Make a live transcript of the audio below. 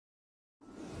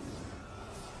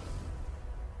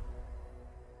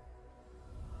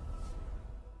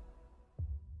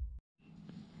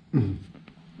So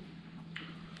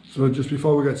just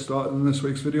before we get started in this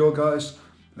week's video, guys,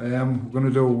 we're going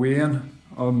to do a weigh-in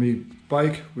on my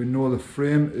bike. We know the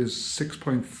frame is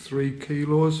 6.3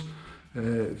 kilos.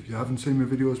 If you haven't seen my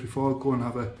videos before, go and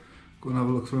have a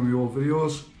look through my old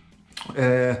videos.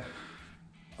 I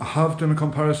have done a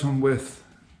comparison with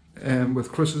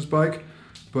Chris's bike,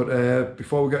 but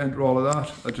before we get into all of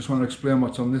that, I just want to explain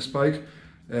what's on this bike.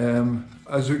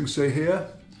 As you can see here,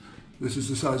 this is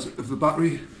the size of the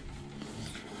battery.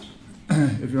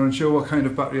 If you're unsure what kind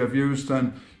of battery I've used,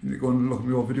 then you need to go and look at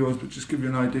my old videos, but just give you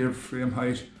an idea of frame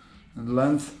height and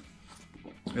length.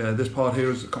 This part here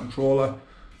is the controller.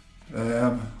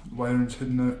 Wiring's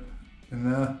hidden in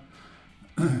there.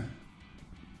 And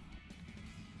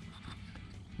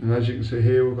as you can see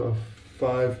here, we've got a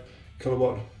 5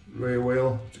 kilowatt rear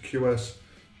wheel. It's a QS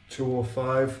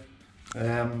 205.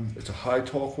 It's a high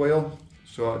torque wheel,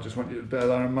 so I just want you to bear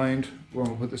that in mind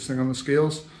when we put this thing on the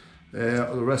scales. The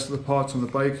rest of the parts on the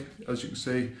bike, as you can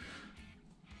see,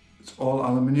 it's all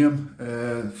aluminium.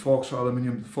 The forks are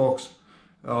aluminium. The forks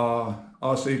are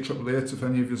RC888s, if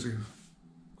any of you are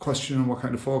questioning what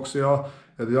kind of forks they are.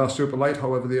 They are super light,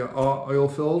 however they are oil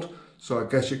filled, so I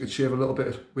guess you could shave a little bit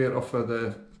of weight off of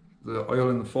the oil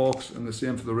in the forks, and the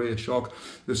same for the rear shock.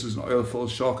 This is an oil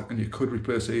filled shock, and you could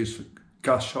replace these for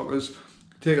gas shockers.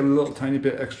 Take a little tiny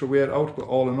bit extra weight out, but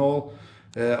all in all,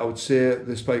 I would say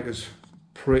this bike is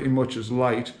pretty much as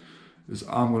light as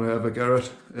I'm going to ever get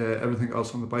it. Everything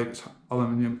else on the bike is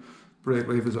aluminium. Brake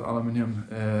levers are aluminium.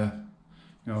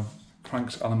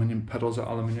 Cranks aluminium. Pedals are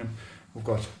aluminium. We've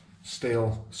got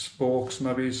steel spokes,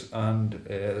 maybe, and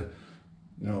the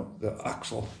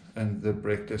axle and the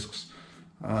brake discs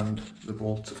and the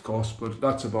bolts, of course. But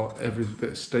that's about every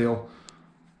bit of steel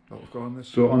that we've got on this.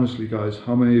 So honestly, guys,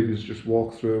 how many of you just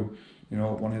walk through,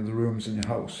 one of the rooms in your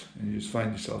house and you just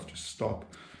find yourself just stop?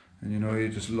 And you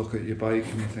just look at your bike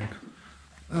and you think,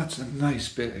 that's a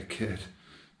nice bit of kit,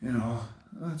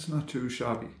 that's not too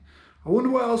shabby. I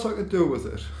wonder what else I could do with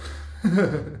it.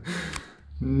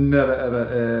 Never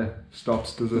ever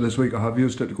stops, does it? This week I have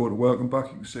used it to go to work and back.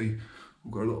 You can see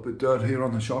we've got a little bit of dirt here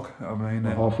on the shock. I mean,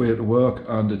 halfway to work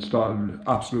and it started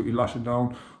absolutely lashing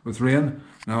down with rain.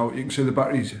 Now you can see the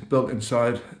battery's built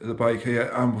inside the bike here,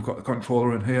 and we've got the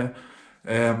controller in here.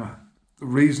 The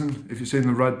reason, if you've seen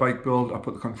the red bike build, I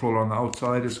put the controller on the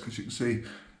outside is because you can see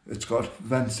it's got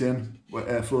vents in where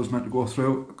airflow is meant to go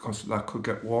through, because that could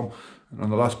get warm. And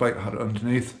on the last bike I had it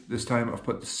underneath. This time I've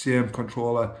put the same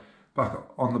controller back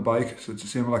on the bike, so it's the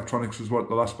same electronics as what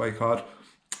the last bike had.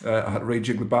 I had to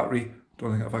rejig the battery.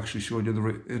 Don't think I've actually showed you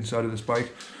the inside of this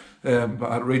bike, but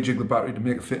I had to rejig the battery to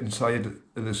make it fit inside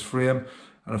of this frame,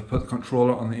 and I've put the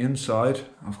controller on the inside.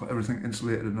 I've got everything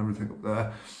insulated and everything up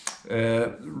there.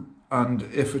 And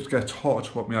if it gets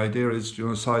hot, what my idea is,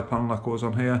 the side panel that goes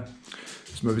on here,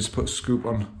 is maybe just put a scoop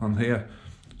on here,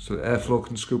 so the airflow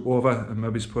can scoop over, and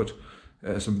maybe just put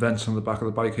some vents on the back of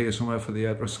the bike here somewhere for the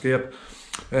air to escape.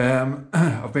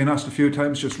 I've been asked a few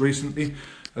times just recently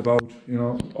about,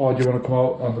 oh, do you want to come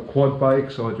out on the quad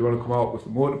bikes, or do you want to come out with the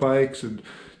motorbikes? And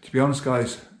to be honest,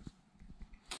 guys,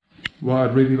 what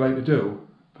I'd really like to do,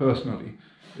 personally,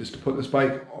 is to put this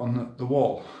bike on the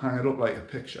wall, hang it up like a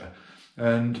picture,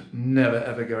 and never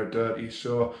ever get it dirty.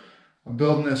 So I'm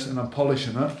building this and I'm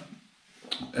polishing it,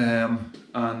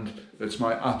 and it's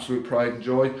my absolute pride and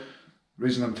joy. The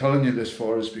reason I'm telling you this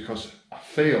for is because I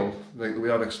feel like the way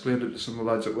I've explained it to some of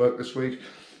the lads at work this week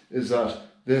is that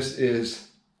this is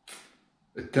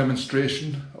a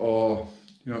demonstration, or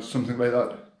something like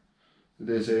that.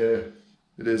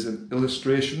 It is an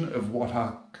illustration of what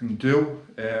I can do,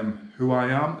 who I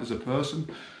am as a person.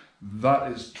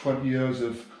 That is 20 years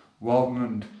of welding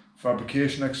and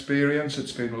fabrication experience.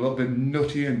 It's been a little bit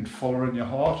nutty and following your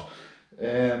heart.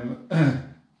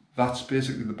 That's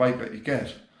basically the bike that you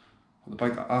get, or the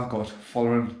bike that I got,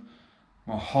 following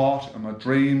my heart and my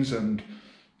dreams, and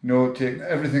taking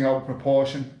everything out of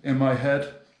proportion in my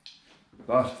head.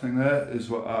 That thing there is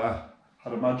what I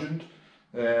had imagined,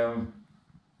 and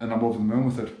I'm over the moon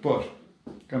with it. But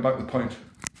getting back to the point,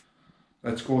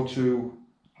 let's go to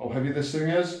how heavy this thing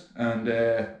is and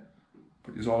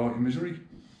put you all out of your misery.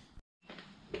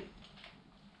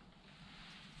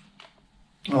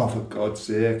 Oh, for God's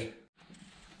sake.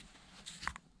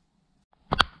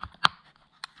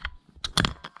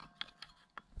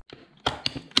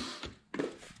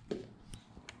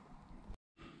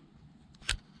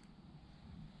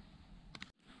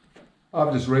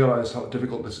 I've just realised how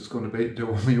difficult this is going to be to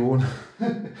do on my own.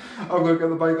 I'm going to get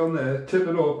the bike on there, tip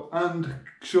it up, and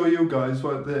show you guys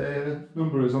what the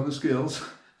number is on the scales.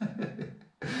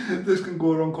 This can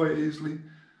go wrong quite easily.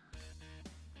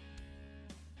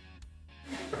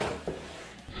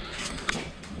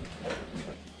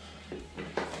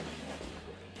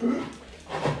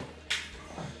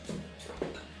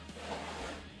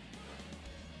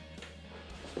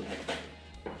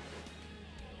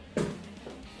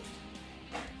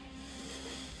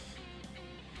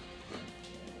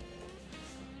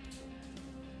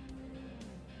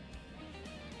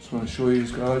 Just want to show you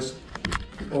guys.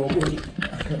 Oh,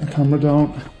 get the camera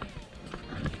down.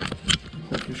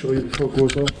 Hopefully show you before it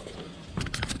goes off.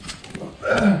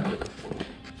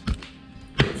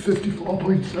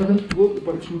 54.7. Look, the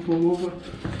bike's going to fall over.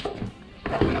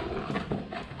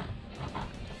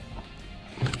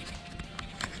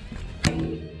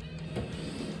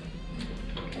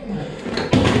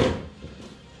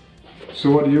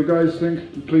 So what do you guys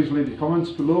think? Please leave your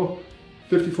comments below.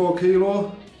 54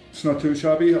 kilo, it's not too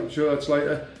shabby. I'm sure that's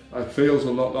lighter. It feels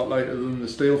a lot lighter than the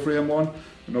steel frame one.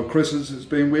 I know Chris's has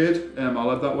been weighed.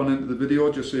 I'll add that one into the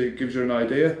video just so it gives you an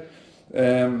idea.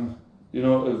 You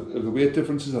know, of the weight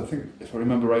differences. I think, if I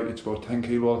remember right, it's about 10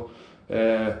 kilo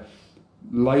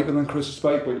lighter than Chris's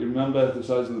bike, but you remember the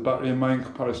size of the battery in mine in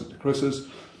comparison to Chris's,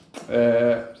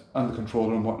 and the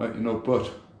controller and whatnot, you know. But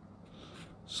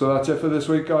so that's it for this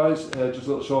week, guys. Just a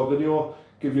little short video,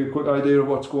 give you a quick idea of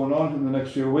what's going on in the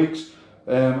next few weeks.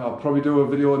 I'll probably do a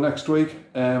video next week,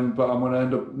 but I'm going to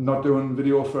end up not doing a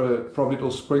video for probably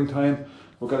till springtime.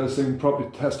 We'll get this thing properly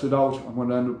tested out. I'm going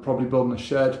to end up probably building a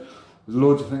shed. There's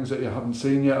loads of things that you haven't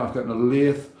seen yet. I've got a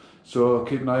lathe, so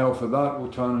keep an eye out for that.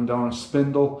 We're turning down a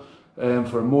spindle for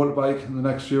a motorbike in the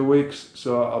next few weeks,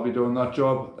 so I'll be doing that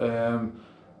job.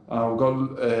 I've got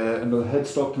another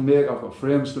headstock to make, I've got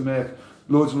frames to make,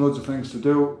 loads and loads of things to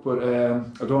do, but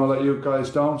I don't want to let you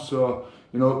guys down, so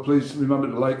you know, please remember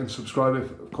to like and subscribe,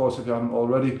 of course, if you haven't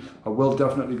already. I will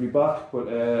definitely be back, but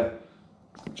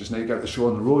just need to get the show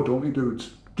on the road, don't we,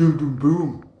 dudes? Doom boom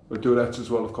boom. With dudettes as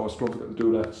well, of course, don't forget the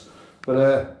dudettes. But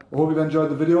I hope you've enjoyed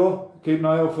the video. Keep an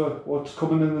eye out for what's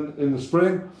coming in the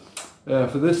spring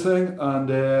for this thing,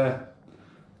 and I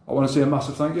want to say a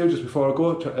massive thank you just before I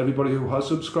go to everybody who has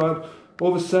subscribed.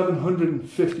 Over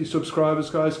 750 subscribers,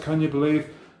 guys, can you believe?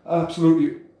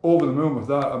 Absolutely over the moon with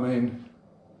that. I mean,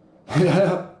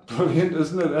 yeah, brilliant,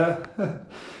 isn't it?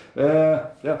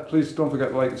 Yeah, please don't forget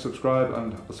to like and subscribe,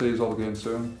 and I'll see you all again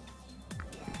soon.